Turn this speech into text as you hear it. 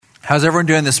How's everyone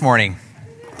doing this morning?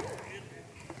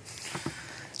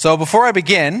 So before I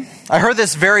begin, I heard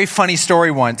this very funny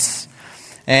story once.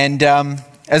 And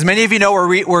as many of you know,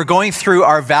 we're going through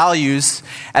our values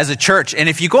as a church. And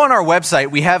if you go on our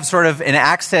website, we have sort of an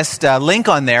accessed link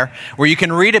on there where you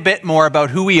can read a bit more about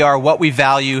who we are, what we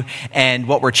value, and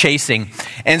what we're chasing.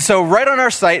 And so right on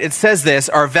our site, it says this: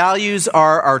 our values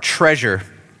are our treasure.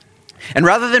 And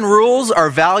rather than rules, our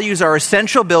values are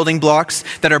essential building blocks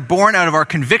that are born out of our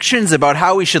convictions about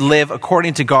how we should live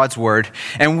according to God's word.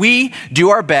 And we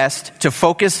do our best to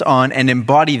focus on and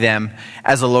embody them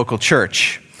as a local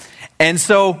church. And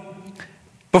so,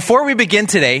 before we begin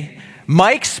today,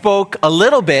 Mike spoke a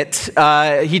little bit.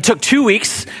 He took 2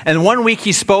 weeks, and 1 week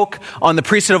he spoke on the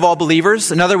priesthood of all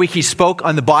believers. Another week he spoke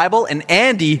on the Bible, and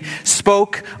Andy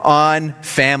spoke on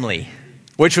family,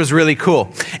 which was really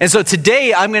cool. And so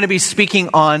today I'm going to be speaking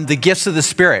on the gifts of the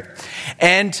Spirit.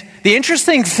 And the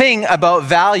interesting thing about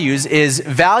values is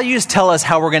values tell us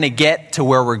how we're going to get to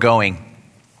where we're going.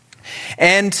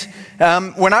 And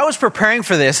when I was preparing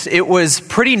for this, it was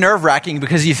pretty nerve-wracking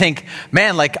because you think,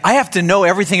 man, I have to know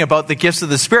everything about the gifts of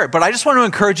the Spirit. But I just want to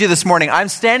encourage you this morning. I'm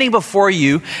standing before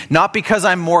you, not because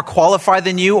I'm more qualified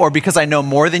than you or because I know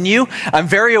more than you. I'm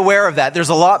very aware of that. There's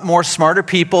a lot more smarter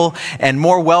people and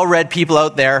more well-read people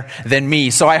out there than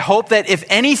me. So I hope that if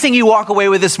anything you walk away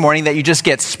with this morning, that you just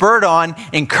get spurred on,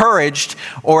 encouraged,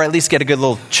 or at least get a good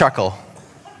little chuckle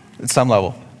at some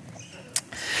level.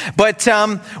 But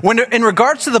in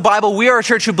regards to the Bible, we are a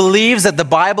church who believes that the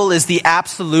Bible is the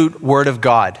absolute Word of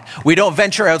God. We don't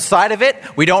venture outside of it.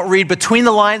 We don't read between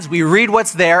the lines. We read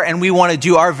what's there, and we want to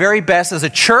do our very best as a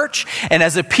church and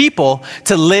as a people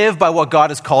to live by what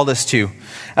God has called us to.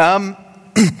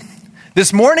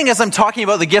 This morning, as I'm talking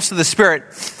about the gifts of the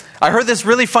Spirit, I heard this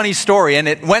really funny story, and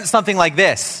it went something like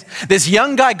this. This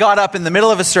young guy got up in the middle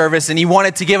of a service, and he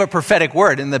wanted to give a prophetic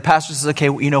word. And the pastor says, okay,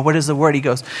 what is the word? He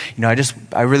goes,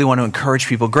 I really want to encourage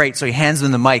people. Great. So he hands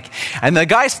them the mic. And the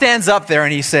guy stands up there,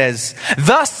 and he says,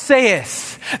 "Thus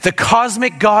saith the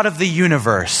cosmic God of the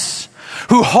universe,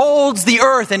 who holds the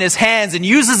earth in his hands and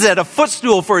uses it a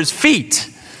footstool for his feet,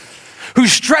 who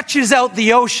stretches out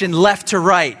the ocean left to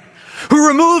right, who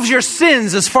removes your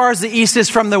sins as far as the east is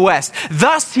from the west.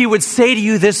 Thus he would say to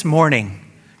you this morning,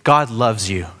 God loves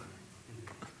you."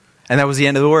 And that was the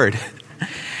end of the word.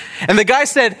 And the guy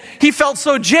said he felt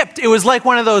so gypped. It was like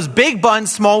one of those big bun,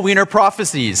 small wiener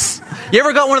prophecies. You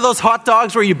ever got one of those hot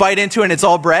dogs where you bite into it and it's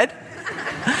all bread?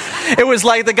 It was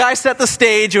like the guy set the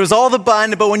stage. It was all the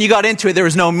bun, but when you got into it, there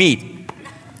was no meat.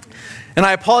 And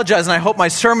I apologize, and I hope my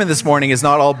sermon this morning is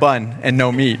not all bun and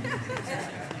no meat.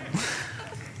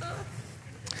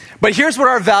 But here's what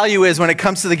our value is when it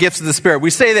comes to the gifts of the Spirit. We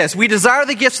say this: we desire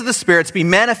the gifts of the Spirit to be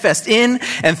manifest in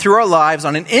and through our lives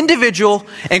on an individual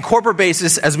and corporate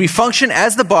basis as we function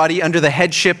as the body under the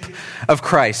headship of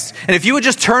Christ. And if you would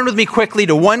just turn with me quickly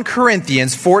to 1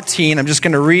 Corinthians 14, I'm just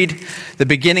going to read the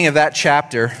beginning of that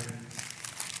chapter.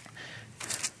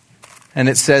 And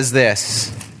it says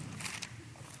this: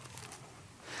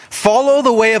 "Follow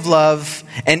the way of love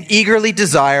and eagerly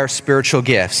desire spiritual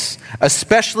gifts,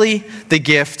 especially the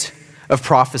gift of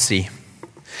prophecy."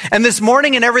 And this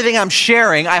morning in everything I'm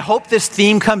sharing, I hope this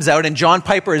theme comes out, and John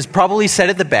Piper has probably said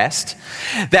it the best,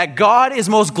 that God is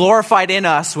most glorified in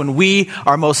us when we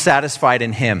are most satisfied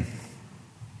in Him.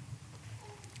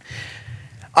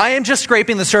 I am just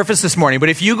scraping the surface this morning, but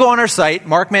if you go on our site,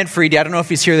 Mark Manfredi, I don't know if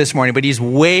he's here this morning, but he's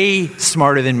way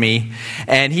smarter than me,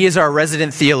 and he is our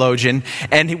resident theologian,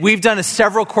 and we've done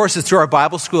several courses through our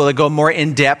Bible school that go more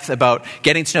in depth about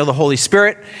getting to know the Holy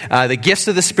Spirit, the gifts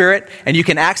of the Spirit, and you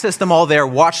can access them all there,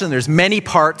 watch them. There's many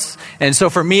parts, and so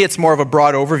for me, it's more of a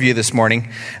broad overview this morning.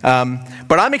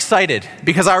 But I'm excited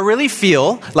because I really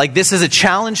feel like this is a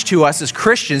challenge to us as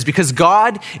Christians because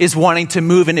God is wanting to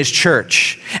move in His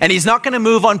church, and He's not going to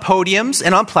move on podiums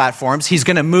and on platforms. He's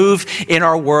going to move in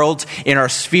our world, in our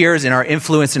spheres, in our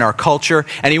influence, in our culture,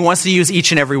 and He wants to use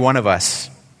each and every one of us.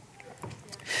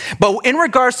 But in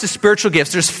regards to spiritual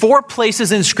gifts, there's 4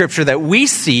 places in Scripture that we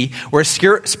see where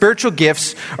spiritual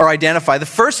gifts are identified. The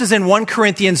first is in 1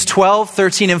 Corinthians 12,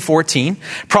 13, and 14,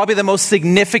 probably the most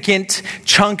significant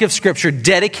chunk of Scripture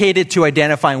dedicated to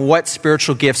identifying what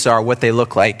spiritual gifts are, what they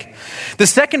look like. The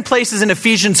second place is in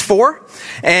Ephesians 4,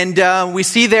 and we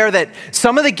see there that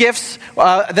some of the gifts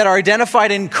that are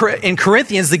identified in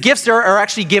Corinthians, the gifts are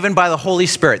actually given by the Holy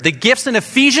Spirit. The gifts in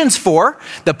Ephesians 4,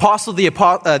 the apostle,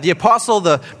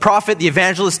 the prophet, the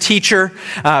evangelist, teacher,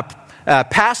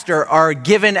 pastor, are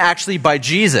given actually by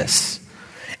Jesus.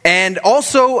 And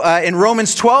also in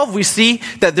Romans 12, we see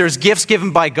that there's gifts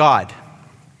given by God.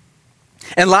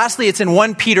 And lastly, it's in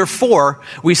 1 Peter 4,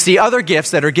 we see other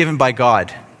gifts that are given by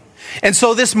God. And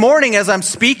so this morning, as I'm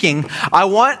speaking, I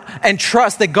want and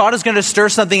trust that God is going to stir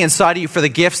something inside of you for the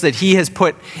gifts that he has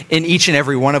put in each and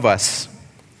every one of us.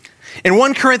 In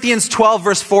 1 Corinthians 12,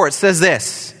 verse 4, it says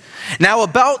this, "Now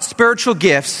about spiritual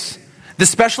gifts, the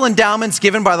special endowments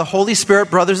given by the Holy Spirit,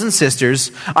 brothers and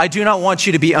sisters, I do not want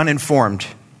you to be uninformed.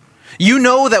 You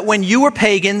know that when you were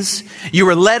pagans, you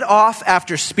were led off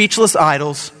after speechless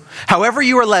idols, however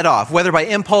you were led off, whether by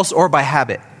impulse or by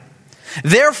habit.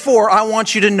 Therefore, I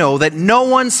want you to know that no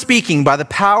one speaking by the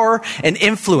power and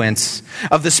influence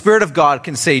of the Spirit of God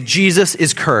can say, 'Jesus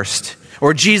is cursed,'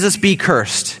 or 'Jesus be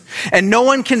cursed.' And no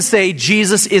one can say,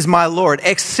 'Jesus is my Lord,'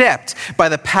 except by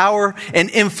the power and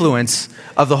influence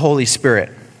of the Holy Spirit."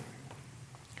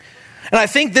 And I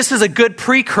think this is a good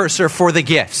precursor for the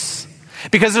gifts,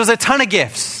 because there's a ton of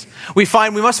gifts. We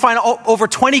must find over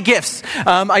 20 gifts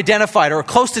identified, or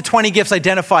close to 20 gifts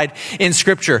identified in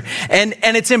Scripture. And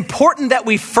it's important that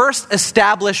we first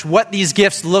establish what these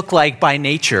gifts look like by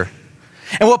nature.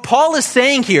 And what Paul is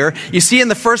saying here, you see in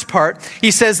the first part,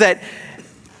 he says that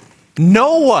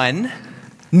no one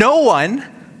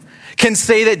can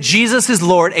say that Jesus is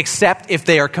Lord except if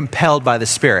they are compelled by the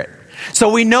Spirit. So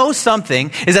we know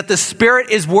something is that the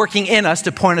Spirit is working in us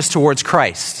to point us towards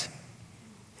Christ.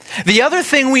 The other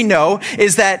thing we know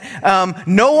is that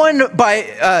no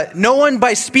one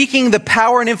by speaking the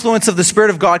power and influence of the Spirit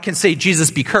of God can say,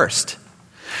 "Jesus be cursed."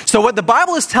 So what the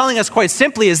Bible is telling us quite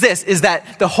simply is this, is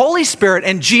that the Holy Spirit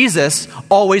and Jesus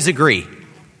always agree.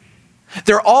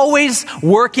 They're always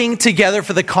working together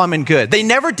for the common good. They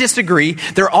never disagree.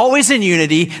 They're always in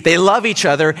unity. They love each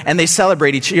other and they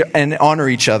celebrate and honor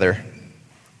each other.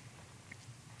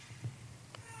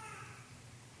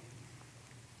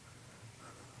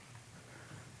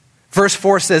 Verse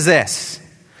 4 says this,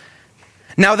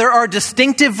 "Now there are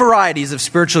distinctive varieties of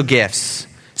spiritual gifts,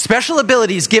 special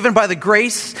abilities given by the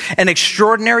grace and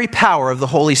extraordinary power of the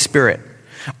Holy Spirit,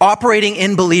 operating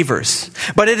in believers.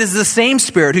 But it is the same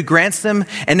Spirit who grants them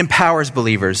and empowers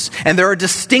believers. And there are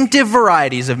distinctive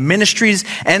varieties of ministries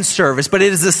and service, but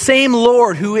it is the same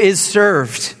Lord who is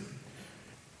served.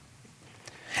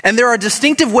 And there are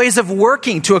distinctive ways of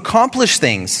working to accomplish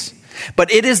things.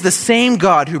 But it is the same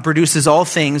God who produces all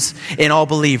things in all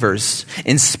believers,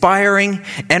 inspiring,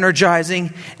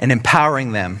 energizing, and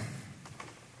empowering them."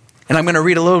 And I'm going to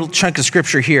read a little chunk of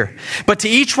scripture here. "But to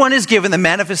each one is given the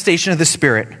manifestation of the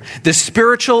Spirit, the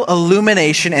spiritual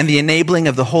illumination and the enabling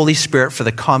of the Holy Spirit for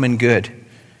the common good.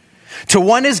 To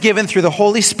one is given through the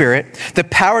Holy Spirit the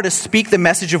power to speak the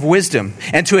message of wisdom,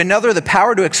 and to another the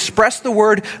power to express the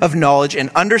word of knowledge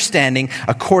and understanding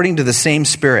according to the same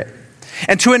Spirit.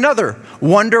 And to another,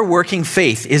 wonder-working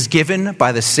faith is given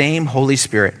by the same Holy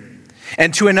Spirit.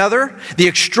 And to another, the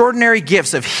extraordinary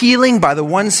gifts of healing by the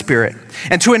one Spirit.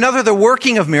 And to another, the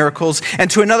working of miracles.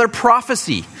 And to another,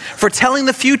 prophecy, foretelling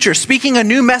the future, speaking a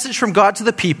new message from God to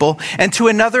the people. And to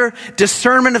another,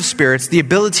 discernment of spirits, the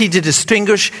ability to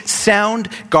distinguish sound,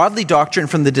 godly doctrine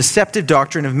from the deceptive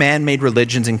doctrine of man-made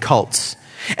religions and cults.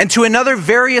 And to another,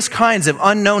 various kinds of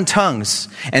unknown tongues.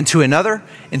 And to another,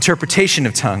 interpretation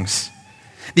of tongues.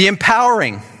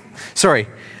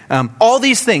 All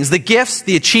these things, the gifts,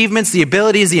 the achievements, the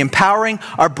abilities, the empowering,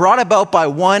 are brought about by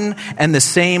one and the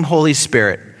same Holy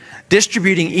Spirit,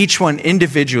 distributing each one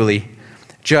individually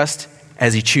just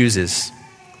as he chooses."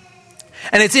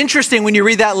 And it's interesting when you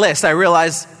read that list, I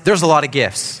realize there's a lot of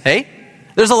gifts, hey?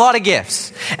 There's a lot of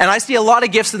gifts. And I see a lot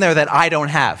of gifts in there that I don't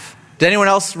have. Does anyone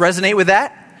else resonate with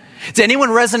that? Does anyone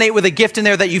resonate with a gift in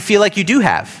there that you feel like you do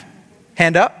have?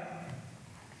 Hand up.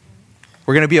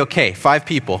 We're going to be okay. 5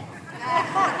 people.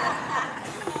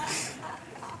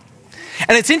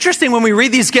 And it's interesting when we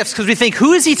read these gifts because we think,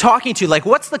 who is he talking to? Like,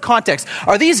 what's the context?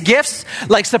 Are these gifts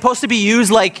like supposed to be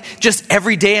used like just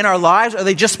every day in our lives? Are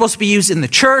they just supposed to be used in the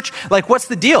church? Like, what's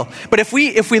the deal? But if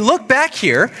we look back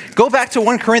here, go back to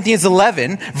 1 Corinthians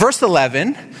 11, verse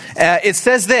 11, it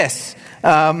says this.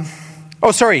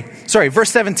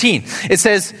 Verse 17. It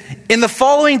says, "In the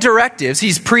following directives,"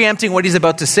 he's preempting what he's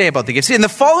about to say about the gifts. "In the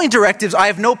following directives, I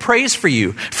have no praise for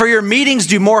you, for your meetings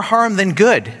do more harm than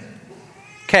good."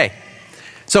 Okay.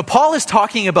 So Paul is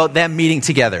talking about them meeting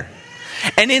together.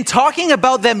 And in talking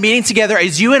about them meeting together,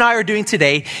 as you and I are doing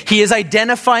today, he is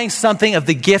identifying something of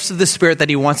the gifts of the Spirit that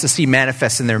he wants to see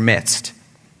manifest in their midst.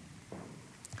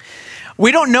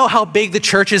 We don't know how big the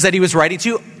church is that he was writing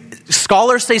to.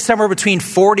 Scholars say somewhere between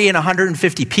 40 and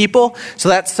 150 people. So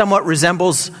that somewhat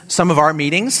resembles some of our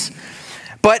meetings.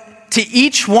 But to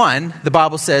each one, the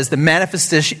Bible says, the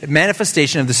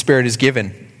manifestation of the Spirit is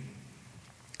given.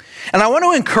 And I want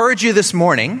to encourage you this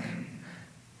morning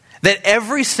that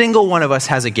every single one of us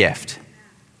has a gift.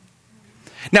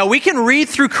 Now, we can read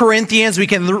through Corinthians, we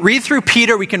can read through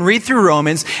Peter, we can read through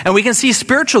Romans, and we can see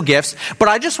spiritual gifts, but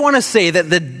I just want to say that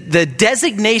the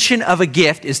designation of a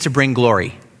gift is to bring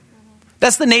glory.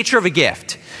 That's the nature of a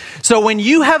gift. So when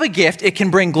you have a gift, it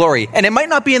can bring glory. And it might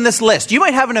not be in this list. You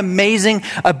might have an amazing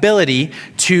ability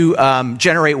to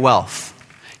generate wealth.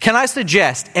 Can I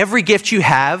suggest every gift you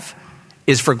have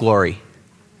is for glory?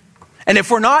 And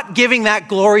if we're not giving that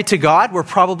glory to God, we're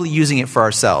probably using it for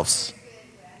ourselves.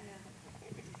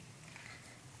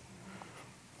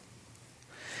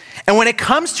 And when it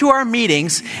comes to our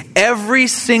meetings, every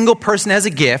single person has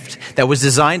a gift that was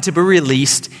designed to be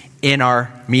released in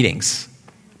our meetings.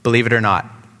 Believe it or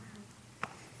not.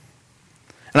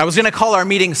 And I was going to call our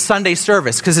meeting Sunday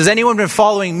service, because has anyone been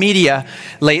following media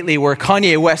lately where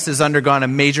Kanye West has undergone a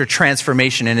major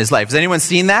transformation in his life? Has anyone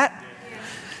seen that?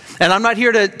 And I'm not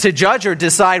here to judge or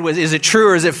decide, is it true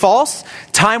or is it false?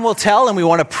 Time will tell, and we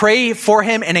want to pray for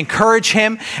him and encourage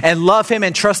him and love him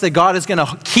and trust that God is going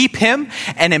to keep him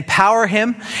and empower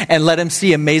him and let him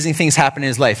see amazing things happen in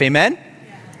his life. Amen?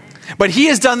 But he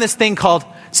has done this thing called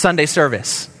Sunday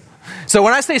service. So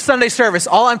when I say Sunday service,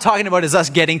 all I'm talking about is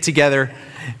us getting together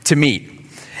to meet.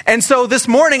 And so this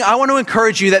morning, I want to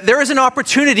encourage you that there is an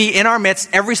opportunity in our midst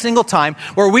every single time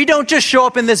where we don't just show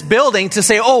up in this building to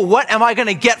say, oh, what am I going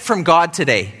to get from God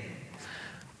today?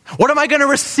 What am I going to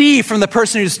receive from the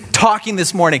person who's talking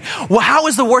this morning? Well, how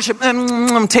was the worship?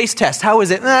 Taste test. How was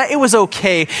it? It was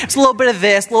okay. It's a little bit of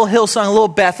this, a little Hillsong, a little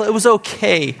Bethel. It was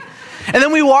okay. And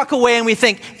then we walk away and we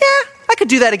think, yeah, I could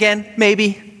do that again,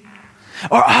 maybe.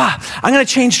 Or, I'm going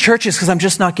to change churches because I'm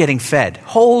just not getting fed.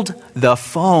 Hold the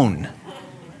phone.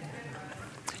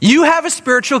 You have a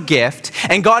spiritual gift,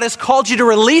 and God has called you to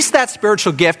release that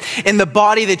spiritual gift in the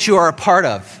body that you are a part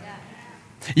of.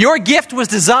 Your gift was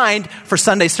designed for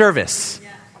Sunday service.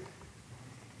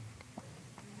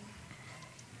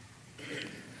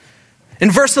 In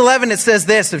verse 11, it says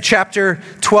this, of chapter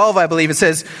 12, I believe, it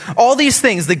says, all these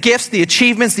things, the gifts, the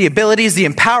achievements, the abilities, the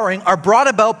empowering, are brought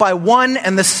about by one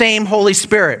and the same Holy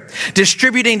Spirit,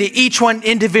 distributing to each one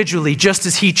individually, just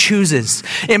as he chooses.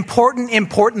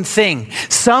 Important thing.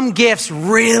 Some gifts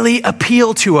really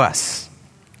appeal to us.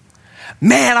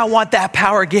 Man, I want that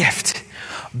power gift.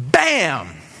 Bam!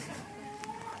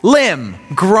 Limb,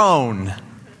 grown.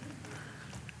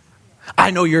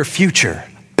 I know your future.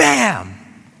 Bam!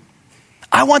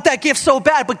 I want that gift so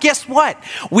bad, but guess what?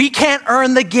 We can't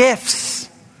earn the gifts.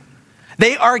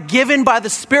 They are given by the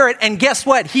Spirit, and guess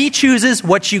what? He chooses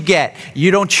what you get.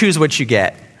 You don't choose what you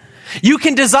get. You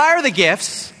can desire the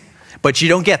gifts, but you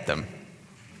don't get them.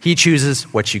 He chooses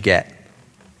what you get.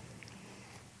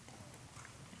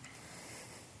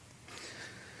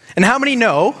 And how many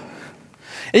know?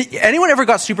 Anyone ever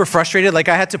got super frustrated? Like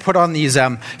I had to put on these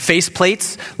face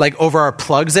plates like over our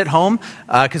plugs at home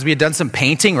because we had done some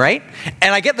painting, right?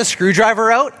 And I get the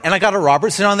screwdriver out and I got a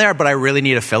Robertson on there, but I really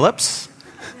need a Phillips.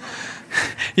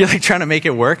 You're like trying to make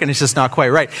it work and it's just not quite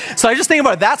right. So I just think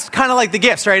about it. That's kind of like the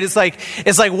gifts, right? It's like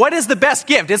what is the best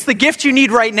gift? It's the gift you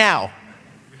need right now,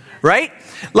 right?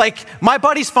 Like my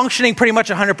body's functioning pretty much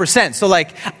 100%. So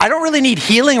like I don't really need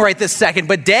healing right this second,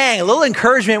 but dang, a little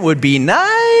encouragement would be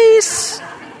nice.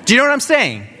 Do you know what I'm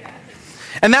saying?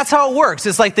 And that's how it works.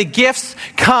 It's like the gifts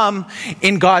come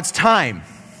in God's time.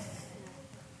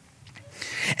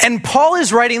 And Paul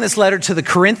is writing this letter to the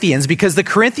Corinthians because the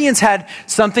Corinthians had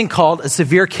something called a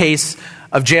severe case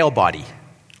of jail body.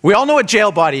 We all know what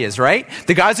jail body is, right?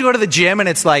 The guys who go to the gym and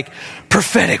it's like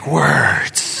prophetic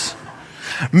words,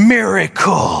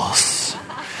 miracles,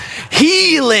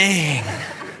 healing.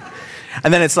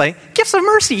 And then it's like gifts of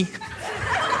mercy.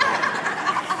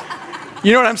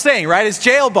 You know what I'm saying, right? It's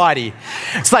jail body.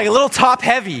 It's like a little top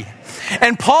heavy.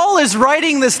 And Paul is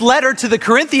writing this letter to the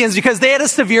Corinthians because they had a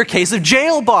severe case of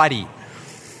jail body.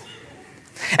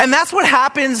 And that's what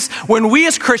happens when we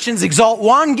as Christians exalt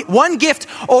one gift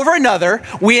over another.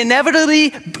 We inevitably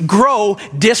grow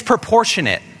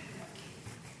disproportionate.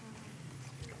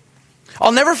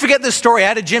 I'll never forget this story. I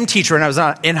had a gym teacher when I was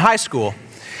in high school.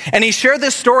 And he shared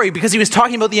this story because he was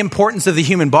talking about the importance of the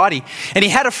human body. And he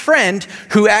had a friend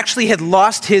who actually had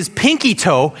lost his pinky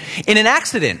toe in an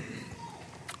accident.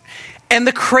 And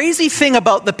the crazy thing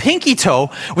about the pinky toe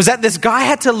was that this guy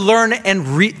had to learn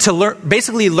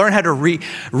how to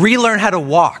relearn how to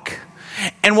walk.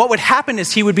 And what would happen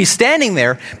is he would be standing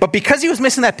there, but because he was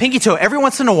missing that pinky toe, every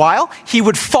once in a while, he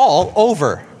would fall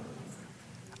over.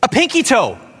 A pinky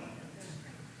toe.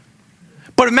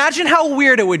 But imagine how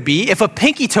weird it would be if a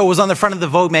pinky toe was on the front of the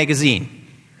Vogue magazine.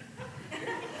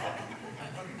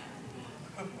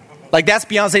 Like that's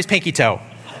Beyonce's pinky toe.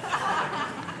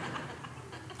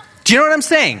 Do you know what I'm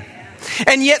saying?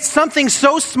 And yet something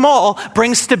so small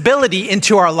brings stability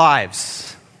into our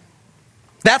lives.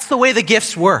 That's the way the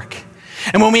gifts work.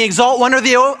 And when we exalt one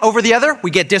over the other,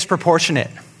 we get disproportionate.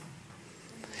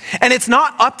 And it's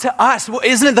not up to us.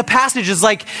 Isn't it the passage is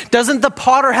like, doesn't the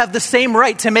potter have the same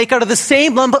right to make out of the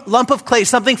same lump of clay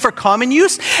something for common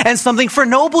use and something for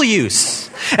noble use?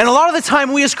 And a lot of the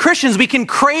time we as Christians, we can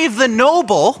crave the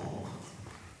noble,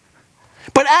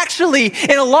 but actually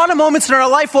in a lot of moments in our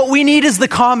life, what we need is the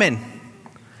common.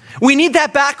 We need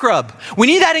that back rub. We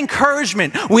need that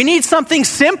encouragement. We need something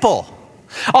simple.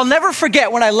 I'll never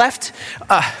forget when I left,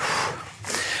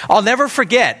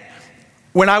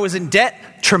 when I was in debt,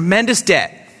 tremendous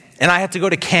debt, and I had to go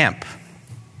to camp.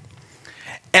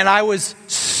 And I was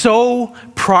so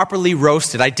properly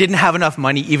roasted. I didn't have enough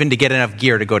money even to get enough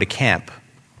gear to go to camp.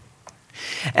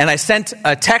 And I sent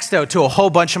a text out to a whole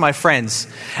bunch of my friends.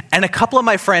 And a couple of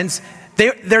my friends,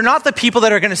 they're not the people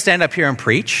that are going to stand up here and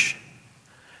preach.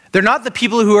 They're not the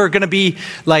people who are going to be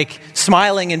like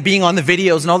smiling and being on the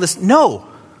videos and all this. No.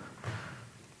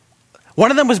 One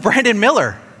of them was Brandon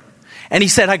Miller. And he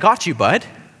said, I got you, bud.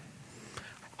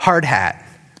 Hard hat,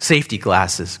 safety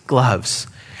glasses, gloves.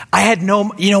 You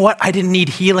know what? I didn't need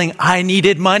healing. I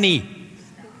needed money.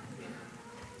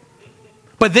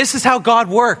 But this is how God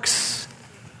works.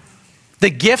 The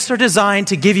gifts are designed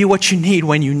to give you what you need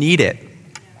when you need it.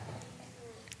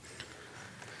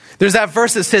 There's that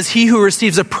verse that says, he who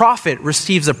receives a prophet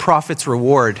receives a prophet's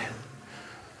reward.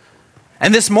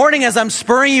 And this morning, as I'm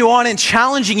spurring you on and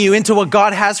challenging you into what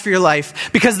God has for your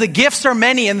life, because the gifts are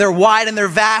many and they're wide and they're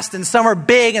vast, and some are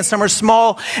big and some are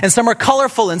small and some are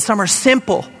colorful and some are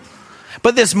simple.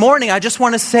 But this morning, I just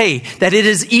want to say that it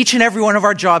is each and every one of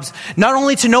our jobs, not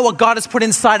only to know what God has put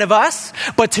inside of us,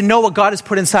 but to know what God has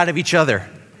put inside of each other.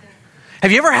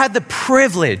 Have you ever had the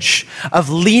privilege of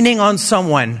leaning on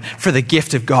someone for the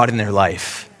gift of God in their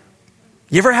life?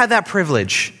 You ever had that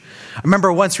privilege? I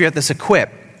remember once we were at this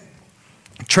Equip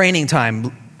training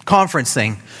time conference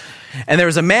thing, and there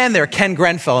was a man there, Ken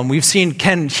Grenfell, and we've seen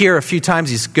Ken here a few times.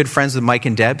 He's good friends with Mike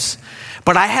and Debs.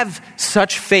 But I have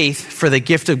such faith for the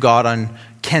gift of God on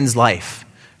Ken's life,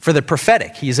 for the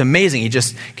prophetic. He's amazing. He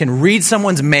just can read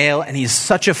someone's mail, and he's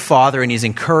such a father, and he's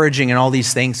encouraging and all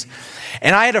these things.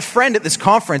 And I had a friend at this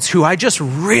conference who I just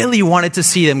really wanted to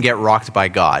see them get rocked by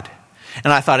God.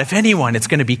 And I thought, if anyone, it's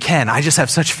going to be Ken. I just have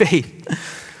such faith.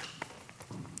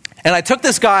 And I took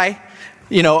this guy,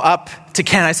 up to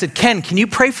Ken. I said, Ken, can you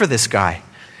pray for this guy?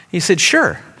 He said,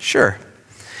 sure.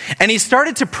 And he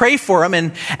started to pray for him,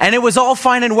 and it was all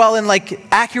fine and well and like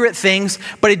accurate things,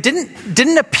 but it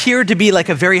didn't appear to be like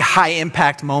a very high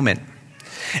impact moment.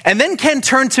 And then Ken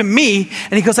turned to me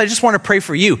and he goes, I just want to pray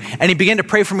for you. And he began to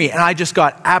pray for me, and I just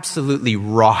got absolutely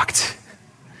rocked.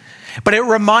 But it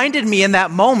reminded me in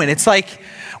that moment, it's like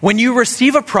when you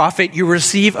receive a prophet, you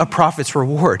receive a prophet's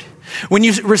reward. When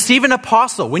you receive an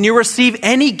apostle, when you receive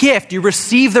any gift, you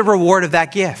receive the reward of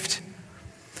that gift.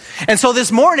 And so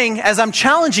this morning, as I'm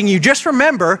challenging you, just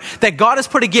remember that God has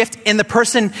put a gift in the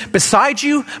person beside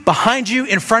you, behind you,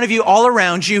 in front of you, all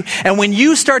around you. And when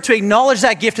you start to acknowledge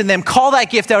that gift in them, call that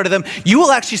gift out of them, you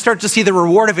will actually start to see the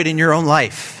reward of it in your own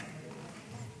life.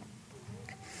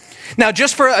 Now,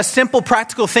 just for a simple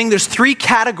practical thing, there's 3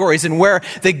 categories in where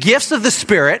the gifts of the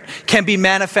Spirit can be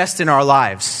manifest in our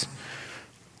lives.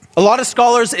 A lot of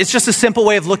scholars, it's just a simple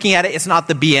way of looking at it. It's not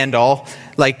the be and all.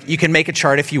 Like, you can make a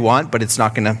chart if you want, but it's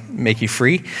not going to make you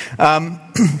free.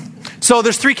 So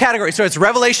there's 3 categories. So it's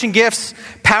revelation gifts,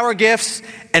 power gifts,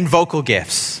 and vocal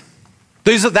gifts.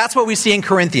 That's what we see in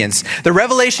Corinthians. The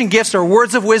revelation gifts are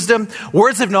words of wisdom,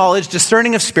 words of knowledge,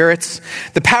 discerning of spirits.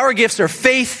 The power gifts are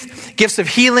faith, gifts of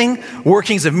healing,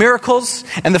 workings of miracles.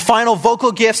 And the final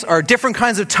vocal gifts are different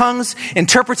kinds of tongues,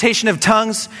 interpretation of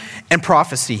tongues, and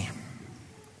prophecy.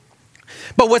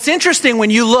 But what's interesting when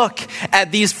you look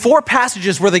at these 4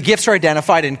 passages where the gifts are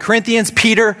identified in Corinthians,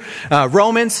 Peter,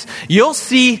 Romans, you'll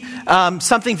see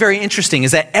something very interesting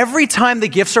is that every time the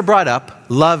gifts are brought up,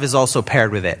 love is also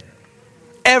paired with it.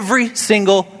 Every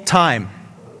single time.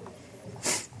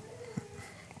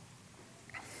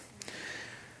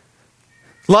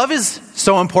 Love is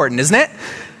so important, isn't it?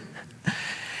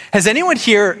 Has anyone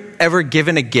here ever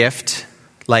given a gift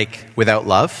like without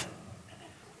love?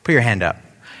 Put your hand up.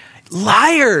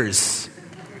 Liars.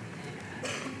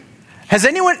 Has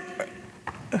anyone...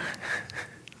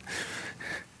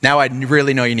 Now I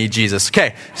really know you need Jesus.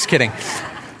 Okay, just kidding.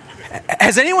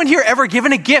 Has anyone here ever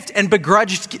given a gift and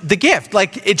begrudged the gift?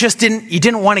 Like you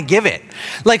didn't want to give it.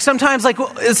 Like sometimes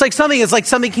it's like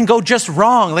something can go just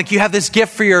wrong. Like you have this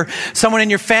gift for someone in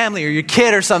your family or your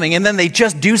kid or something, and then they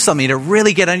just do something to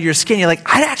really get under your skin. You're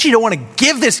like, I actually don't want to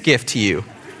give this gift to you.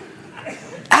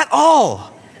 at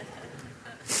all.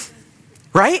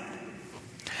 Right?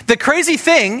 The crazy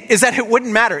thing is that it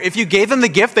wouldn't matter. If you gave them the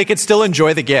gift, they could still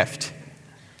enjoy the gift.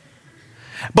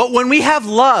 But when we have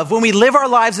love, when we live our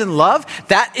lives in love,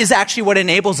 that is actually what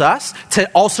enables us to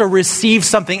also receive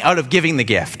something out of giving the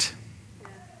gift.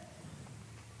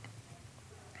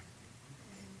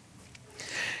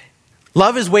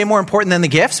 Love is way more important than the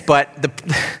gifts, but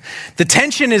the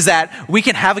tension is that we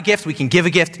can have a gift, we can give a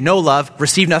gift, no love,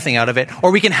 receive nothing out of it,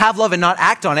 or we can have love and not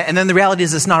act on it, and then the reality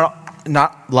is it's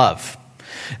not love.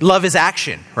 Love is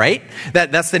action, right?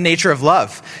 That's the nature of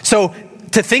love. So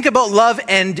to think about love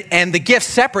and the gift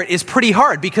separate is pretty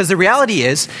hard, because the reality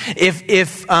is if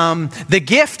the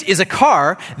gift is a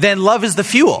car, then love is the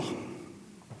fuel,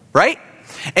 right?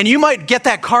 And you might get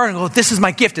that car and go, this is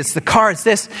my gift, it's the car, it's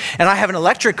this, and I have an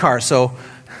electric car, so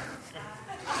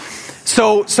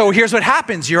here's what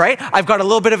happens, you're right? I've got a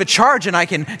little bit of a charge and I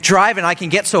can drive and I can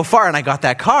get so far, and I got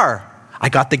that car, I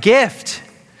got the gift.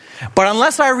 But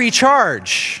unless I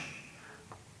recharge,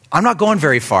 I'm not going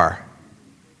very far.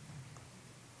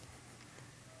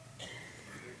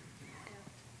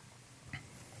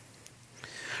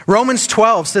 Romans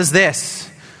 12 says this,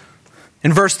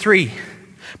 in verse 3,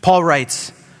 Paul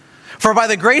writes, "For by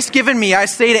the grace given me, I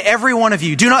say to every one of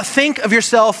you, do not think of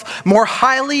yourself more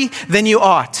highly than you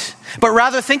ought, but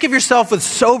rather think of yourself with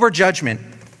sober judgment,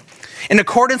 in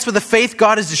accordance with the faith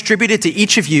God has distributed to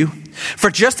each of you. For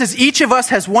just as each of us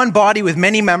has one body with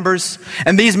many members,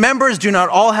 and these members do not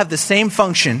all have the same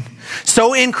function,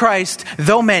 so in Christ,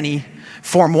 though many,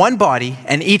 form one body,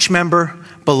 and each member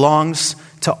belongs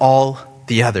to all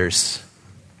the others."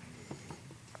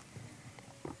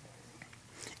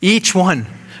 Each one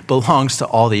belongs to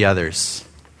all the others.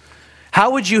 How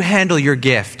would you handle your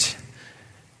gift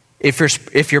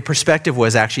if your perspective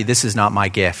was, actually, this is not my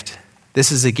gift?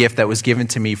 This is a gift that was given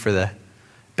to me for the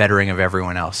bettering of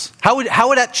everyone else. How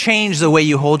would that change the way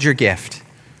you hold your gift?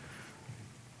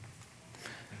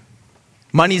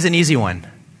 Money's an easy one.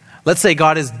 Let's say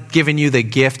God has given you the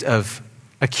gift of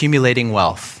accumulating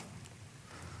wealth.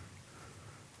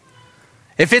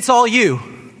 If it's all you,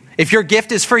 if your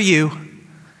gift is for you,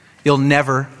 you'll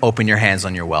never open your hands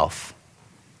on your wealth.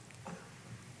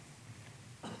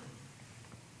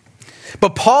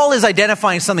 But Paul is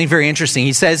identifying something very interesting.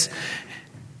 He says,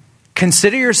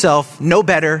 consider yourself no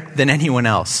better than anyone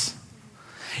else.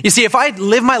 You see, if I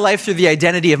live my life through the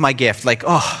identity of my gift, like,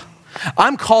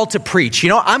 I'm called to preach.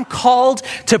 I'm called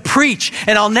to preach,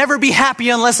 and I'll never be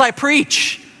happy unless I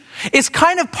preach. It's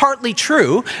kind of partly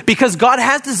true, because God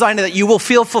has designed it that you will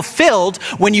feel fulfilled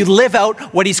when you live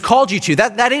out what He's called you to.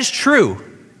 That is true.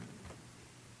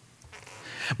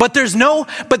 But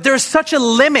there's such a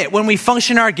limit when we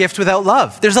function our gift without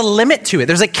love. There's a limit to it.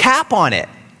 There's a cap on it.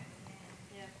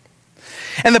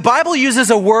 And the Bible uses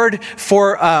a word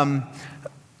for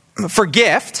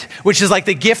gift, which is like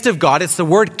the gift of God. It's the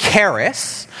word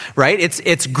charis, right?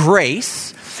 It's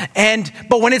grace.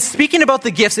 But when it's speaking about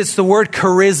the gifts, it's the word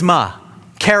charisma.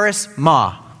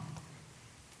 Charisma.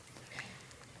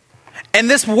 And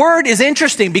this word is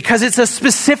interesting because it's a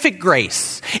specific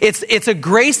grace. It's a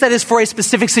grace that is for a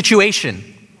specific situation.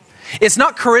 It's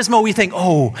not charisma we think,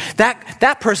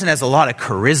 that person has a lot of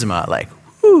charisma. Like,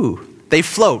 ooh, they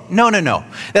float. No.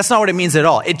 That's not what it means at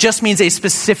all. It just means a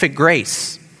specific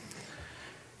grace.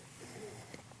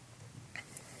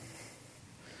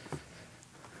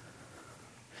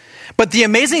 But the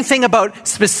amazing thing about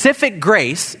specific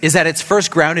grace is that it's first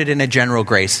grounded in a general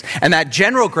grace. And that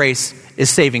general grace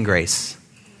is saving grace.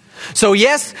 So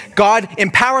yes, God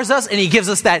empowers us and He gives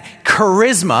us that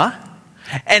charisma.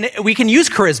 And we can use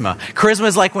charisma. Charisma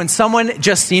is like when someone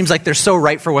just seems like they're so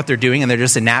right for what they're doing and they're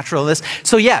just a natural at this.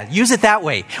 So yeah, use it that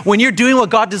way. When you're doing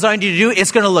what God designed you to do,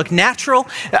 it's going to look natural.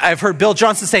 I've heard Bill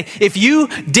Johnson say, if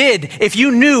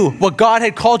you knew what God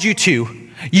had called you to,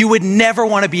 you would never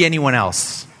want to be anyone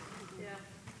else.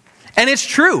 And it's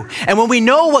true. And when we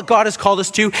know what God has called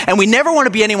us to, and we never want to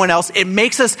be anyone else, it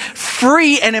makes us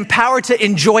free and empowered to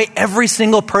enjoy every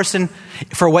single person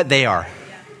for what they are.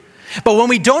 But when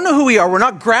we don't know who we are, we're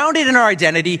not grounded in our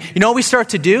identity, you know what we start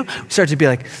to do? We start to be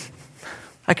like,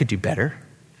 I could do better.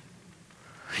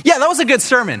 Yeah, that was a good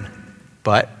sermon,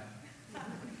 but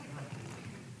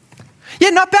yeah,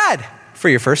 not bad for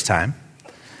your first time.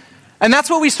 And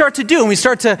that's what we start to do. And we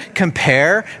start to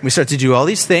compare, and we start to do all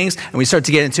these things, and we start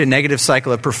to get into a negative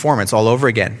cycle of performance all over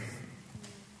again.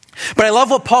 But I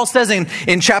love what Paul says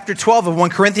in chapter 12 of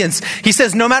 1 Corinthians. He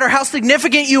says, no matter how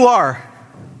significant you are,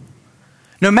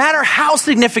 no matter how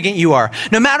significant you are,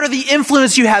 no matter the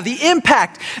influence you have, the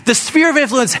impact, the sphere of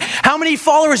influence, how many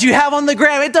followers you have on the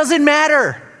gram, it doesn't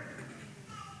matter.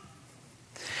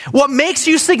 What makes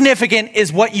you significant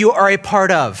is what you are a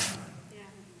part of.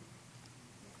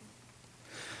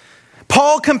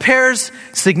 Paul compares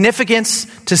significance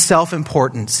to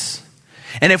self-importance.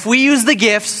 And if we use the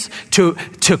gifts to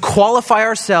qualify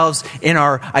ourselves in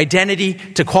our identity,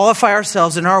 to qualify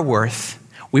ourselves in our worth,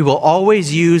 we will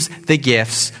always use the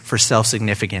gifts for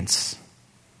self-significance.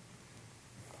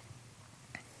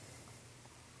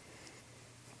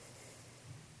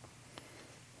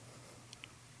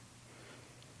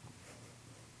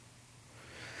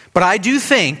 But I do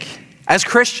think, as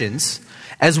Christians,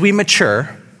 as we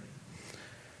mature,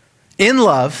 in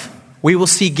love, we will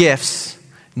see gifts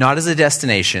not as a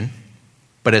destination,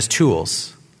 but as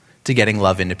tools to getting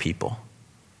love into people.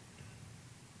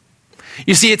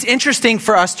 You see, it's interesting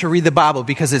for us to read the Bible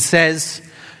because it says,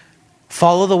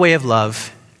 follow the way of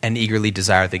love and eagerly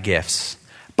desire the gifts.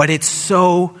 But it's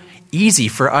so easy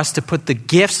for us to put the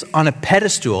gifts on a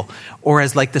pedestal or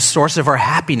as like the source of our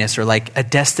happiness or like a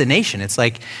destination. It's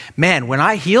like, man, when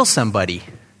I heal somebody,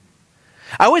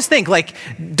 I always think like,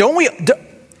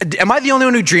 am I the only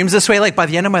one who dreams this way? Like by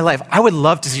the end of my life, I would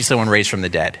love to see someone raised from the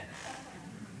dead.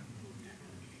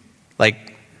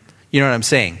 Like, you know what I'm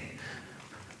saying?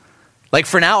 Like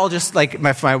for now, I'll just like,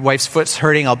 if my wife's foot's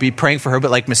hurting, I'll be praying for her,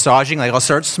 but like massaging, like I'll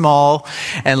start small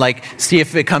and like see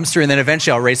if it comes through and then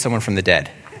eventually I'll raise someone from the dead.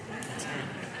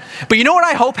 But you know what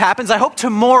I hope happens? I hope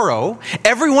tomorrow,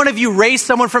 every one of you raise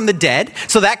someone from the dead,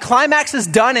 so that climax is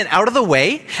done and out of the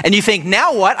way, and you think,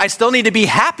 now what? I still need to be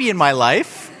happy in my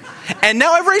life, and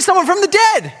now I've raised someone from the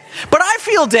dead, but I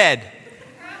feel dead.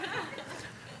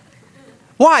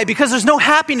 Why? Because there's no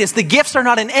happiness. The gifts are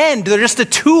not an end. They're just a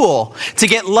tool to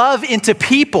get love into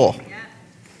people.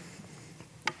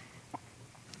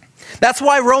 That's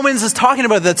why Romans is talking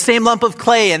about that same lump of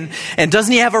clay and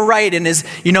doesn't he have a right and is,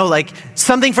 like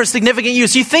something for significant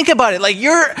use. You think about it, like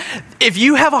if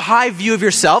you have a high view of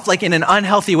yourself, like in an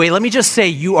unhealthy way, let me just say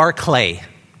you are clay.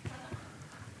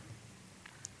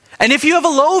 And if you have a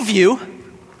low view,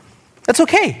 that's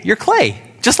okay. You're clay,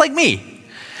 just like me.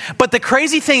 But the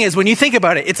crazy thing is when you think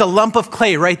about it, it's a lump of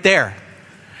clay right there.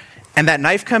 And that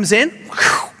knife comes in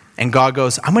and God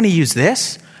goes, I'm going to use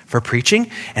this for preaching,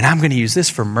 and I'm going to use this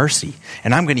for mercy,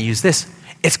 and I'm going to use this.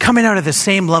 It's coming out of the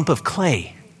same lump of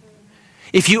clay.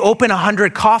 If you open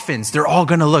 100 coffins, they're all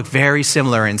going to look very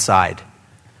similar inside.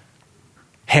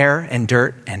 Hair and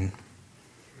dirt and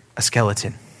a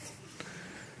skeleton.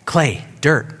 Clay,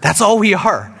 dirt. That's all we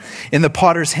are in the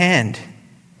potter's hand.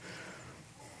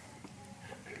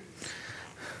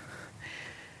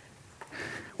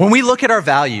 When we look at our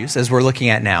values, as we're looking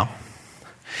at now,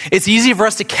 it's easy for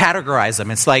us to categorize them.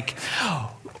 It's like,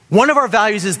 one of our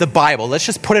values is the Bible. Let's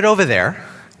just put it over there.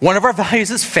 One of our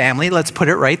values is family. Let's put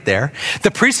it right there.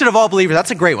 The priesthood of all believers. That's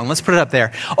a great one. Let's put it up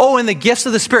there. Oh, and the gifts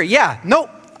of the Spirit. Yeah, no,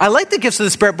 I like the gifts of the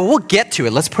Spirit, but we'll get to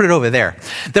it. Let's put it over there.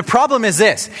 The problem is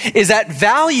this, is that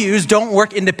values don't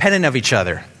work independent of each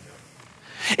other.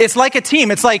 It's like a team.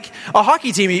 It's like a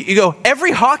hockey team. You go,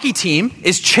 every hockey team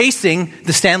is chasing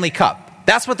the Stanley Cup.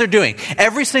 That's what they're doing.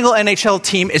 Every single NHL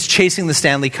team is chasing the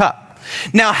Stanley Cup.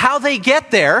 Now, how they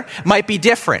get there might be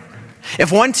different.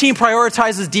 If one team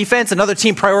prioritizes defense, another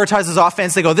team prioritizes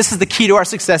offense, they go, this is the key to our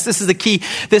success, this is the key,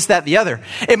 this, that, the other.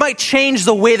 It might change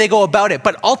the way they go about it,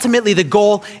 but ultimately the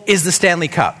goal is the Stanley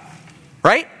Cup,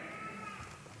 right?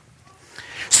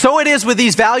 So it is with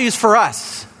these values for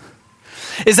us.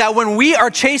 Is that when we are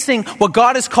chasing what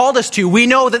God has called us to, we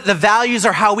know that the values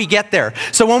are how we get there.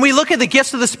 So when we look at the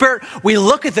gifts of the Spirit, we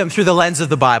look at them through the lens of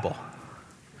the Bible.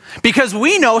 Because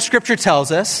we know, Scripture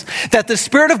tells us, that the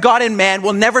Spirit of God in man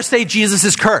will never say Jesus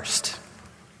is cursed.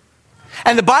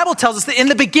 And the Bible tells us that in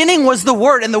the beginning was the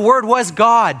Word, and the Word was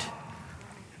God.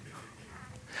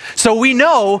 So we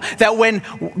know that when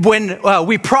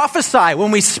we prophesy,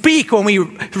 when we speak, when we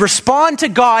respond to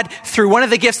God through one of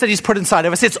the gifts that He's put inside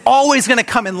of us, it's always going to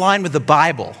come in line with the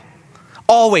Bible.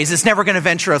 Always. It's never going to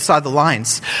venture outside the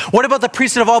lines. What about the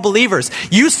priesthood of all believers?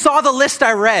 You saw the list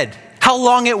I read, how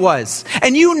long it was.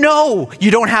 And you know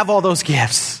you don't have all those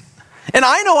gifts. And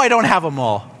I know I don't have them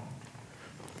all.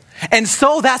 And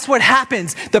so that's what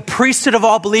happens. The priesthood of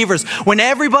all believers. When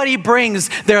everybody brings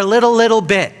their little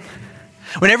bit.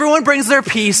 When everyone brings their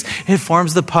piece, it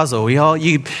forms the puzzle.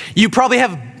 You probably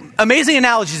have amazing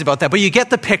analogies about that, but you get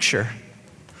the picture.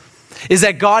 Is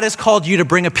that God has called you to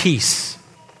bring a piece.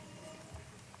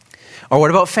 Or what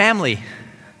about family?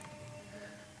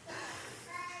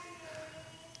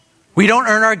 We don't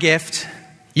earn our gift.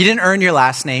 You didn't earn your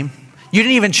last name. You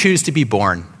didn't even choose to be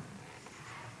born.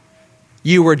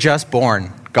 You were just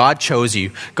born. God chose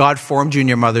you. God formed you in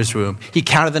your mother's womb. He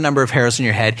counted the number of hairs on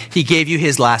your head. He gave you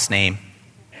His last name.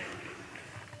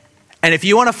 And if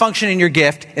you want to function in your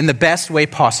gift in the best way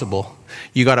possible,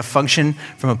 you got to function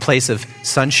from a place of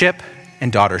sonship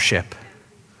and daughtership.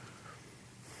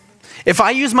 If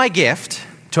I use my gift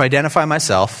to identify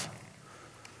myself,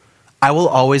 I will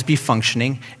always be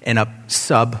functioning in a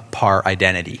subpar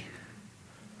identity.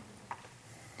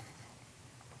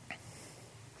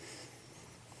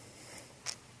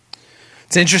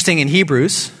 It's interesting in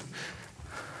Hebrews,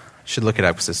 I should look it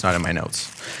up because it's not in my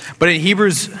notes, but in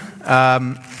Hebrews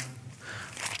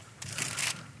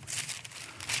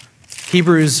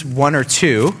 1 or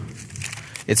 2,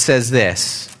 it says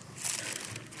this.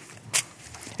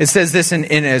 It says this in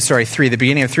 3, the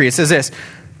beginning of 3. It says this.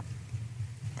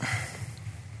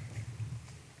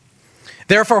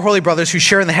 Therefore, holy brothers who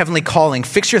share in the heavenly calling,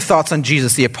 fix your thoughts on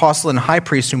Jesus, the apostle and high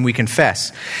priest whom we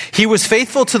confess. He was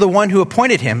faithful to the one who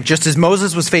appointed him, just as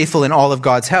Moses was faithful in all of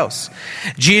God's house.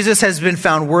 Jesus has been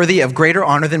found worthy of greater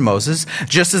honor than Moses,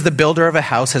 just as the builder of a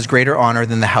house has greater honor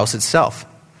than the house itself.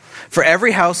 For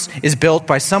every house is built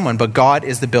by someone, but God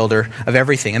is the builder of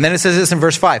everything. And then it says this in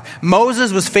verse 5.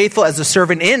 Moses was faithful as a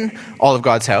servant in all of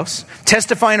God's house,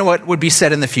 testifying to what would be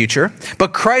said in the future.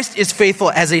 But Christ is faithful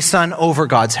as a son over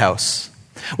God's house.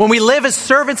 When we live as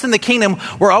servants in the kingdom,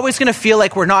 we're always going to feel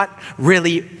like we're not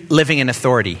really living in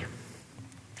authority.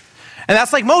 And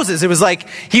that's like Moses. It was like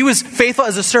he was faithful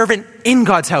as a servant in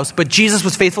God's house, but Jesus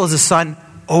was faithful as a son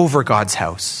over God's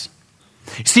house.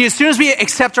 See, as soon as we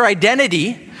accept our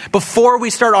identity, before we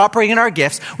start operating in our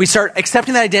gifts, we start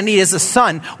accepting that identity as a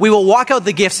son, we will walk out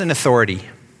the gifts in authority.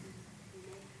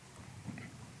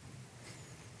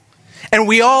 And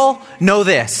we all know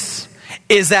this,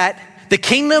 is that the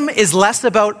kingdom is less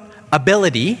about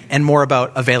ability and more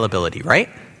about availability, right?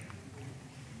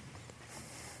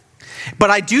 But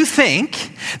I do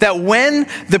think that when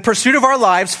the pursuit of our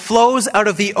lives flows out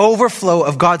of the overflow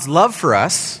of God's love for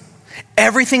us,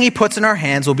 everything he puts in our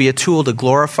hands will be a tool to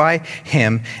glorify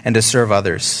him and to serve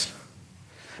others.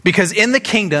 Because in the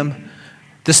kingdom,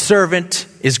 the servant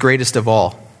is greatest of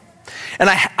all. And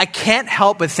I can't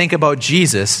help but think about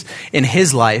Jesus in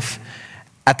his life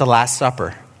at the Last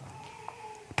Supper.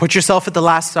 Put yourself at the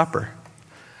Last Supper.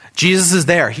 Jesus is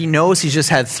there. He knows he's just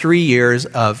had 3 years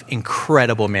of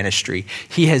incredible ministry.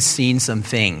 He has seen some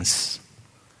things.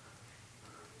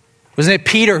 Wasn't it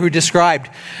Peter who described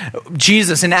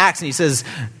Jesus in Acts? And he says,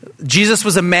 Jesus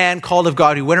was a man called of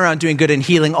God who went around doing good and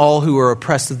healing all who were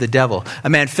oppressed of the devil. A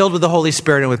man filled with the Holy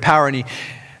Spirit and with power. And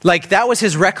that was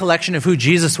his recollection of who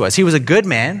Jesus was. He was a good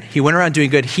man. He went around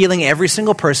doing good, healing every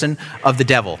single person of the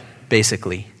devil,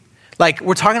 basically.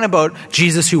 We're talking about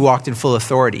Jesus who walked in full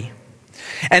authority.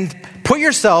 And put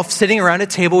yourself sitting around a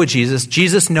table with Jesus,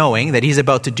 Jesus knowing that he's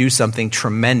about to do something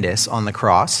tremendous on the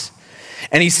cross.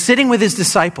 And he's sitting with his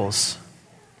disciples.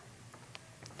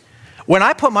 When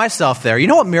I put myself there, you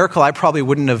know what miracle I probably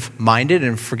wouldn't have minded,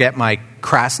 and forget my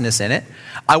crassness in it?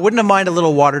 I wouldn't have minded a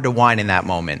little water to wine in that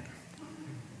moment.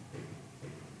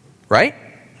 Right?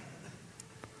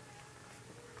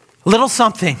 A little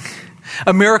something.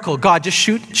 A miracle. God, just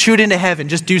shoot into heaven.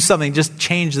 Just do something. Just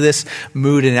change this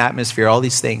mood and atmosphere. All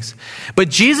these things. But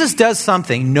Jesus does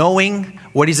something knowing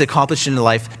what he's accomplished in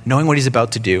life, knowing what he's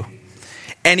about to do.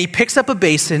 And he picks up a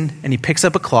basin and he picks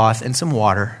up a cloth and some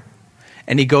water.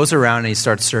 And he goes around and he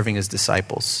starts serving his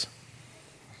disciples.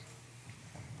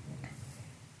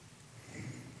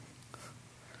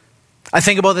 I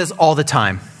think about this all the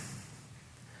time.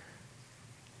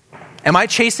 Am I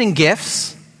chasing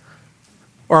gifts?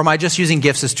 Or am I just using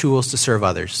gifts as tools to serve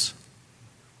others?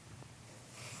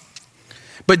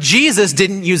 But Jesus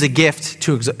didn't use a gift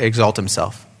to exalt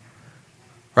himself.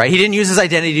 Right? He didn't use his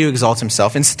identity to exalt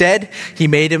himself. Instead, he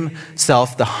made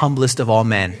himself the humblest of all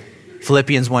men.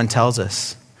 Philippians 1 tells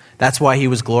us. That's why he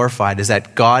was glorified, is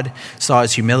that God saw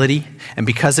his humility, and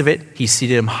because of it, he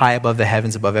seated him high above the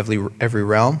heavens, above every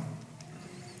realm.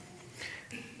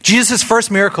 Jesus' first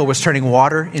miracle was turning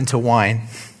water into wine.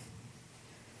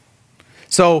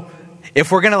 So if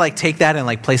we're going to take that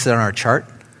and place it on our chart,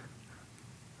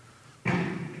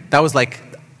 that was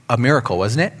a miracle,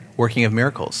 wasn't it? Working of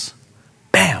miracles.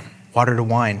 Bam, water to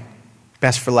wine.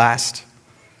 Best for last.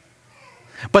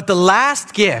 But the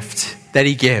last gift that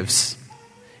he gives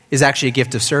is actually a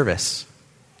gift of service.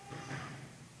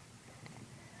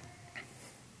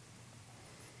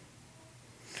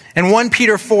 In 1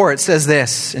 Peter 4, it says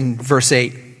this in verse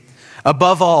 8.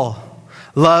 Above all,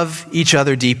 love each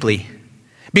other deeply,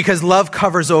 because love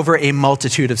covers over a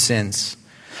multitude of sins.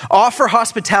 Offer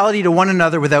hospitality to one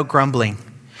another without grumbling.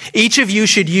 Each of you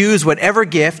should use whatever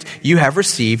gift you have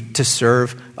received to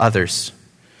serve others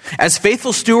As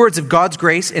faithful stewards of God's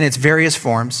grace in its various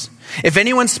forms, if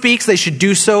anyone speaks, they should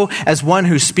do so as one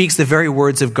who speaks the very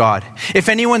words of God. If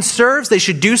anyone serves, they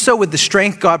should do so with the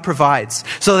strength God provides,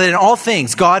 so that in all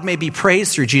things God may be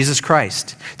praised through Jesus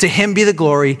Christ. To him be the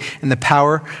glory and the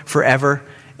power forever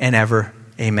and ever.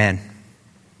 Amen.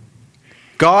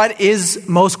 God is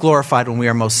most glorified when we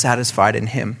are most satisfied in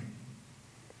him.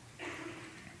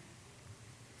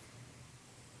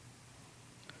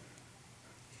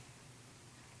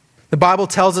 The Bible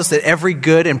tells us that every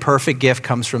good and perfect gift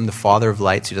comes from the Father of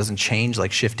lights, who doesn't change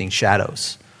like shifting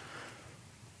shadows.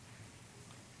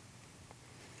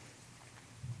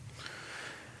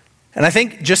 And I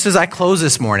think just as I close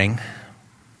this morning,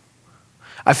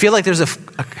 I feel like there's a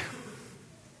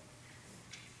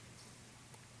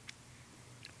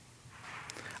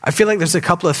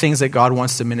couple of things that God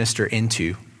wants to minister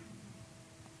into.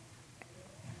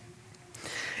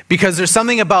 Because there's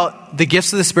something about the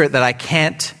gifts of the Spirit that I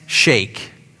can't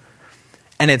shake.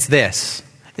 And it's this,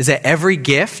 is that every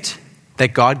gift that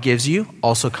God gives you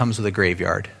also comes with a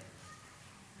graveyard.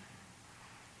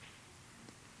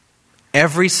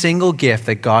 Every single gift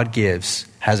that God gives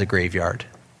has a graveyard.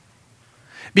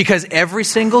 Because every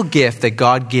single gift that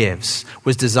God gives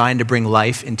was designed to bring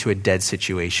life into a dead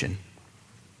situation.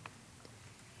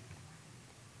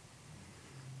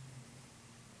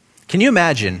 Can you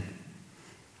imagine?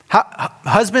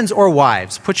 Husbands or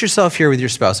wives, put yourself here with your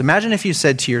spouse. Imagine if you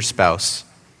said to your spouse,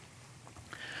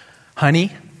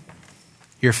 honey,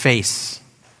 your face,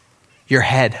 your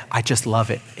head, I just love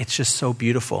it. It's just so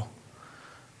beautiful.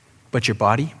 But your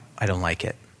body, I don't like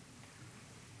it.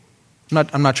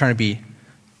 I'm not trying to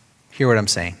hear what I'm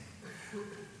saying.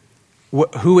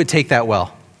 Who would take that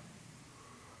well?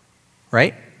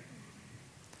 Right?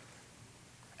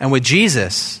 And with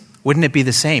Jesus, wouldn't it be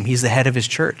the same? He's the head of his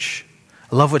church.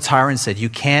 I love what Tyron said. You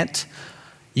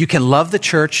can love the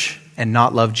church and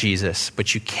not love Jesus,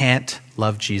 but you can't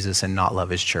love Jesus and not love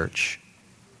his church.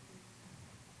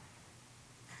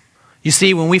 You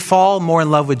see, when we fall more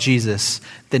in love with Jesus,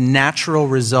 the natural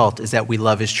result is that we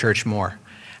love his church more.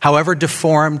 However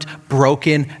deformed,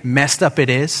 broken, messed up it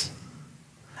is.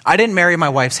 I didn't marry my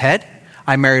wife's head.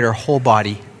 I married her whole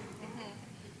body.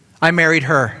 I married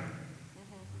her.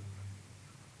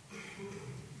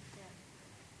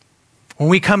 When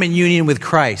we come in union with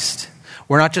Christ,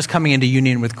 we're not just coming into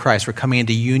union with Christ, we're coming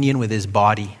into union with his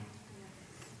body.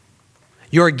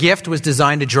 Your gift was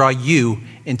designed to draw you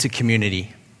into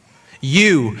community,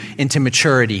 you into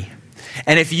maturity.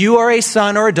 And if you are a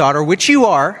son or a daughter, which you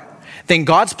are, then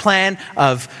God's plan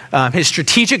of his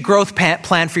strategic growth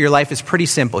plan for your life is pretty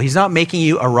simple. He's not making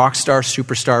you a rock star,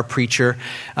 superstar, preacher,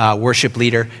 worship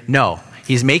leader. No,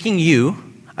 he's making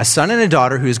you a son and a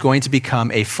daughter who is going to become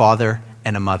a father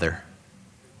and a mother.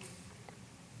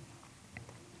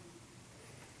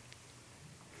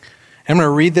 I'm going to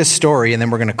read this story and then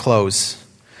we're going to close.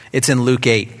 It's in Luke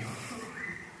 8,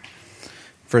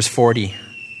 verse 40.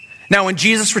 Now when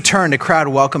Jesus returned, a crowd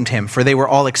welcomed him, for they were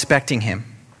all expecting him.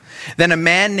 Then a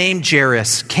man named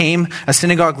Jairus came, a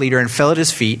synagogue leader, and fell at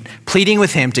his feet, pleading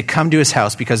with him to come to his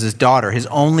house because his daughter, his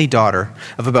only daughter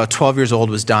of about 12 years old,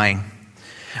 was dying.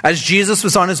 As Jesus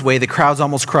was on his way, the crowds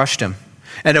almost crushed him.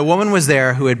 And a woman was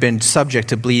there who had been subject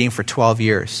to bleeding for 12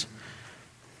 years.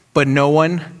 But no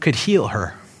one could heal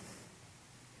her.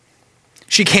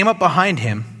 She came up behind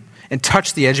him and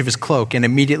touched the edge of his cloak, and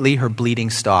immediately her bleeding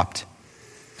stopped.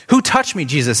 Who touched me?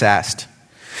 Jesus asked.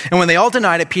 And when they all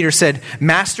denied it, Peter said,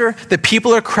 Master, the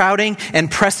people are crowding and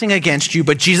pressing against you.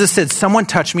 But Jesus said, someone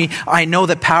touched me. I know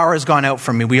that power has gone out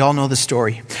from me. We all know the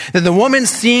story. Then the woman,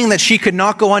 seeing that she could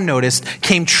not go unnoticed,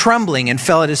 came trembling and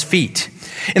fell at his feet.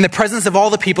 In the presence of all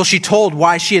the people, she told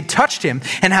why she had touched him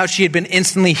and how she had been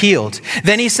instantly healed.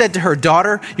 Then he said to her,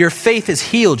 Daughter, your faith has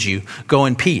healed you. Go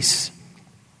in peace.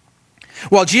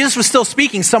 While Jesus was still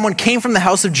speaking, someone came from the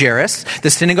house of Jairus,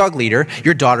 the synagogue leader.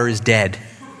 Your daughter is dead.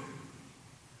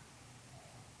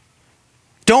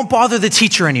 Don't bother the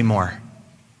teacher anymore.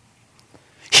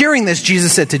 Hearing this,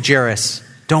 Jesus said to Jairus,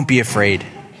 don't be afraid.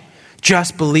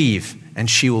 Just believe and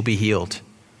she will be healed.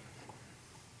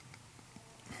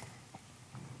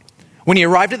 When he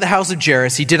arrived at the house of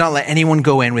Jairus, he did not let anyone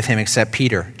go in with him except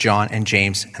Peter, John, and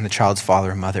James, and the child's father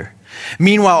and mother.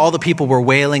 Meanwhile, all the people were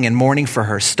wailing and mourning for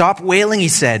her. Stop wailing, he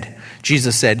said.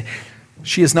 Jesus said,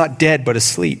 she is not dead, but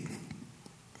asleep.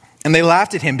 And they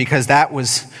laughed at him because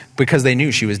they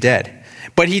knew she was dead.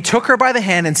 But he took her by the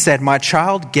hand and said, my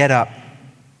child, get up.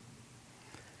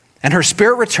 And her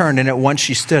spirit returned, and at once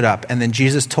she stood up. And then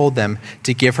Jesus told them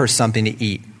to give her something to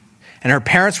eat. And her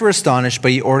parents were astonished,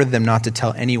 but he ordered them not to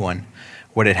tell anyone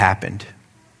what had happened.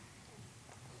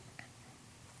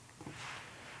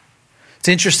 It's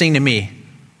interesting to me,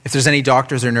 if there's any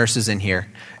doctors or nurses in here,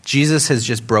 Jesus has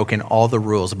just broken all the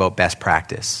rules about best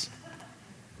practice.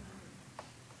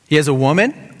 He has a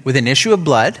woman with an issue of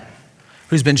blood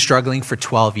who's been struggling for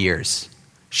 12 years.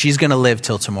 She's going to live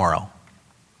till tomorrow.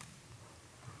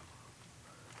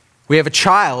 We have a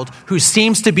child who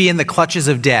seems to be in the clutches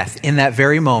of death in that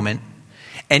very moment,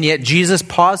 and yet Jesus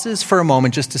pauses for a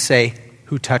moment just to say,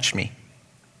 "Who touched me?"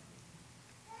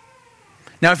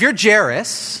 Now, if you're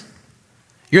Jairus,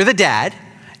 you're the dad,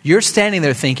 you're standing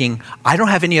there thinking, "I don't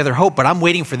have any other hope, but I'm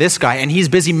waiting for this guy, and he's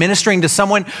busy ministering to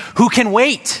someone who can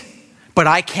wait, but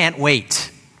I can't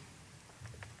wait."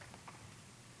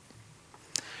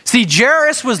 See,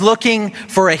 Jairus was looking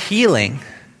for a healing,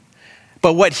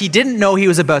 but what he didn't know he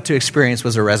was about to experience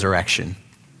was a resurrection.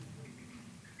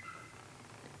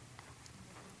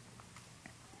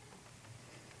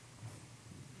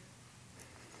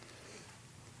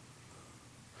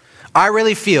 I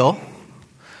really feel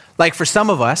like for some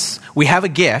of us, we have a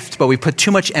gift, but we put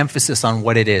too much emphasis on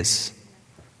what it is.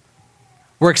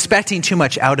 We're expecting too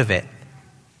much out of it.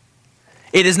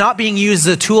 It is not being used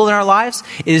as a tool in our lives.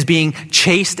 It is being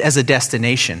chased as a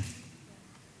destination.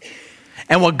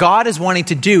 And what God is wanting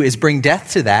to do is bring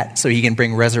death to that so he can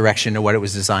bring resurrection to what it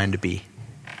was designed to be.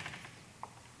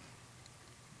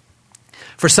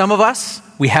 For some of us,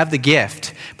 we have the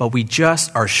gift, but we just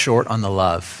are short on the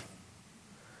love.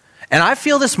 And I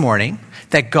feel this morning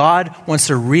that God wants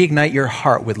to reignite your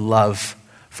heart with love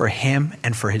for him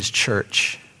and for his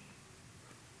church.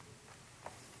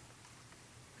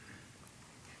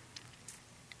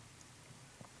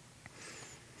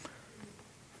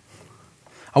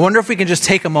 I wonder if we can just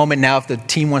take a moment now, if the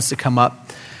team wants to come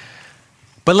up.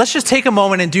 But let's just take a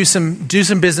moment and do some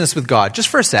business with God, just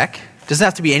for a sec. Doesn't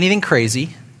have to be anything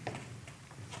crazy.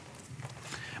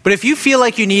 But if you feel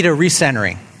like you need a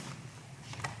recentering,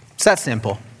 it's that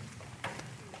simple.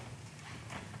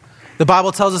 The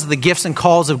Bible tells us that the gifts and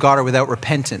calls of God are without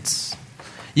repentance.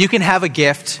 You can have a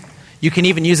gift. You can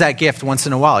even use that gift once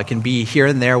in a while. It can be here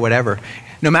and there, whatever.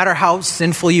 No matter how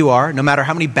sinful you are, no matter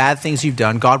how many bad things you've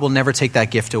done, God will never take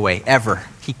that gift away, ever.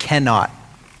 He cannot.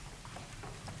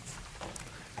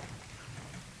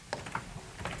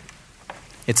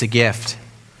 It's a gift.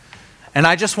 And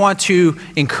I just want to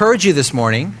encourage you this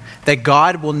morning that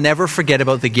God will never forget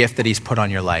about the gift that he's put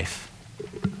on your life.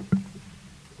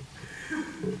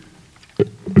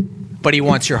 But he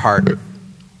wants your heart.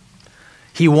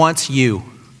 He wants you.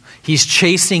 He's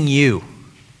chasing you.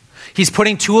 He's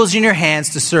putting tools in your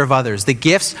hands to serve others. The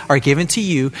gifts are given to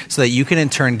you so that you can in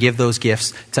turn give those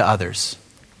gifts to others.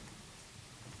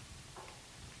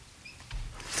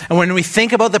 And when we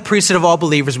think about the priesthood of all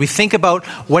believers, we think about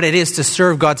what it is to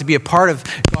serve God, to be a part of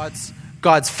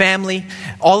God's family,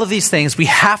 all of these things. We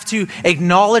have to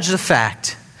acknowledge the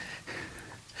fact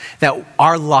that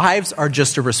our lives are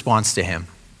just a response to him.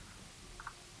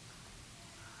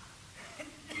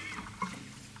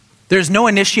 There's no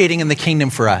initiating in the kingdom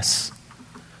for us.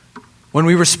 When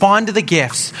we respond to the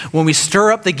gifts, when we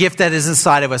stir up the gift that is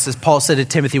inside of us, as Paul said to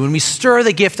Timothy, when we stir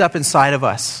the gift up inside of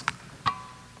us,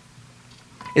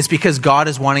 it's because God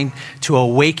is wanting to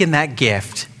awaken that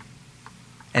gift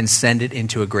and send it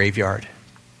into a graveyard.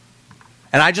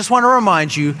 And I just want to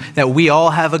remind you that we all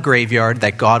have a graveyard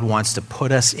that God wants to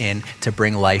put us in to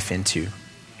bring life into.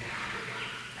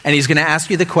 And he's going to ask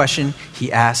you the question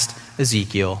he asked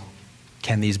Ezekiel: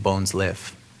 can these bones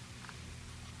live?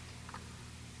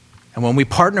 And when we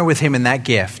partner with him in that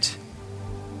gift,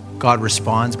 God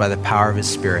responds by the power of his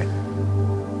Spirit.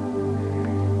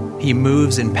 He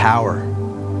moves in power.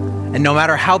 And no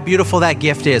matter how beautiful that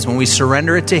gift is, when we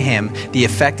surrender it to him, the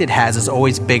effect it has is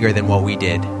always bigger than what we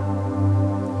did.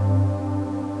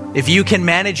 If you can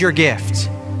manage your gift,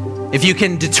 if you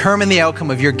can determine the outcome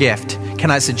of your gift,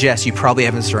 can I suggest you probably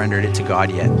haven't surrendered it to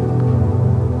God yet?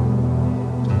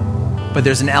 But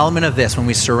there's an element of this when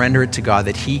we surrender it to God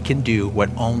that he can do what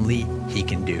only he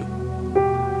can do.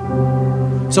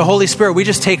 So Holy Spirit, we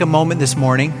just take a moment this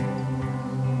morning.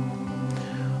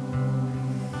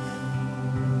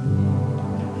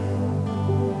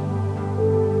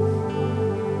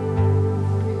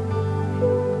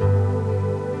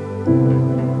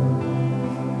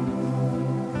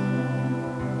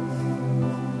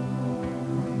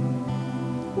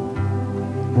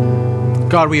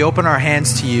 God, we open our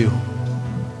hands to you.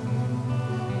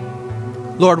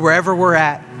 Lord, wherever we're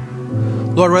at,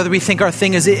 Lord, whether we think our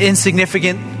thing is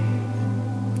insignificant,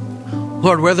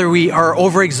 Lord, whether we are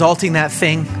over-exalting that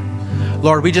thing,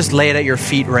 Lord, we just lay it at your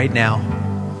feet right now.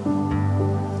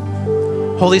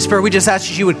 Holy Spirit, we just ask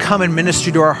that you would come and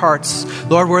minister to our hearts.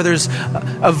 Lord, where there's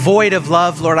a void of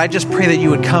love, Lord, I just pray that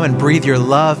you would come and breathe your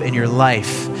love and your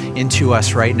life into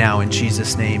us right now in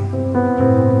Jesus' name.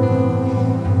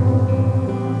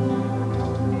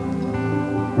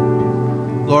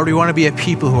 Lord, we want to be a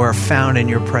people who are found in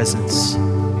your presence.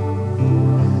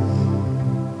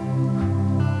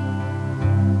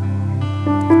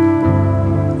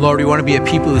 Lord, we want to be a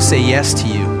people who say yes to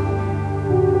you,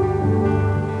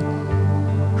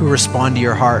 who respond to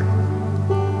your heart.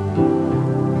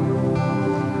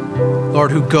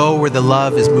 Lord, who go where the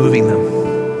love is moving them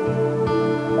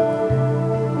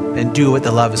and do what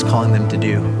the love is calling them to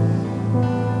do.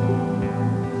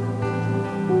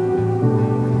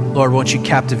 Lord, won't you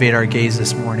captivate our gaze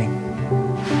this morning?